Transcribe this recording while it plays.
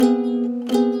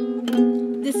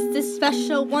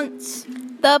special once.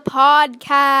 The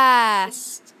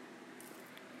podcast.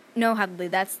 No, Hadley,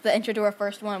 that's the intro to our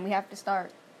first one. We have to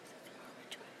start.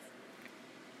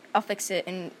 I'll fix it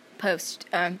in post.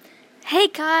 Hey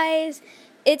guys,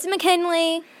 it's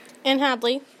McKinley And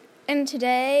Hadley. and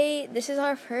today this is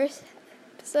our first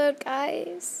episode,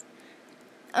 guys.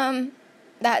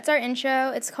 That's our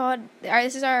intro. It's called.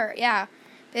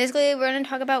 Basically, we're gonna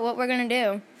talk about what we're gonna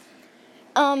do.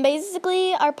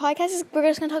 Basically, our podcast is we're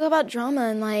just gonna talk about drama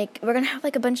and we're gonna have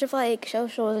a bunch of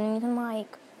socials and you can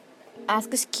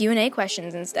ask us Q&A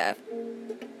questions and stuff.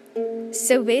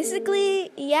 So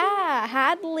basically, yeah,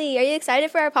 Hadley, are you excited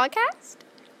for our podcast?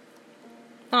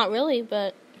 Not really,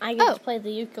 but I get to play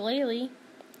the ukulele.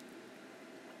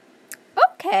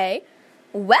 Okay.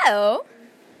 Well,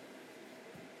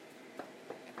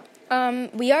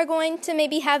 we are going to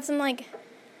maybe have some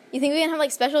you think we can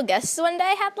have special guests one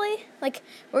day, Hadley?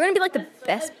 We're gonna be the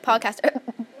best podcaster.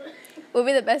 We'll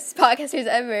be the best podcasters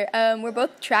ever. We're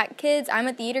both track kids. I'm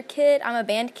a theater kid. I'm a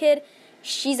band kid.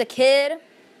 She's a kid.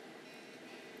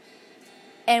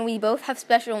 And we both have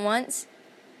special wants.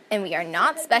 And we are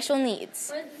not special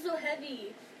needs. Why is it so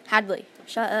heavy? Hadley,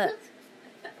 shut up.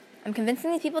 I'm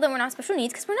convincing these people that we're not special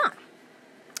needs because we're not.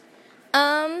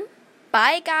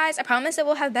 Bye, guys. I promise that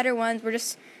we'll have better ones.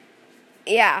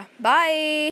 Bye.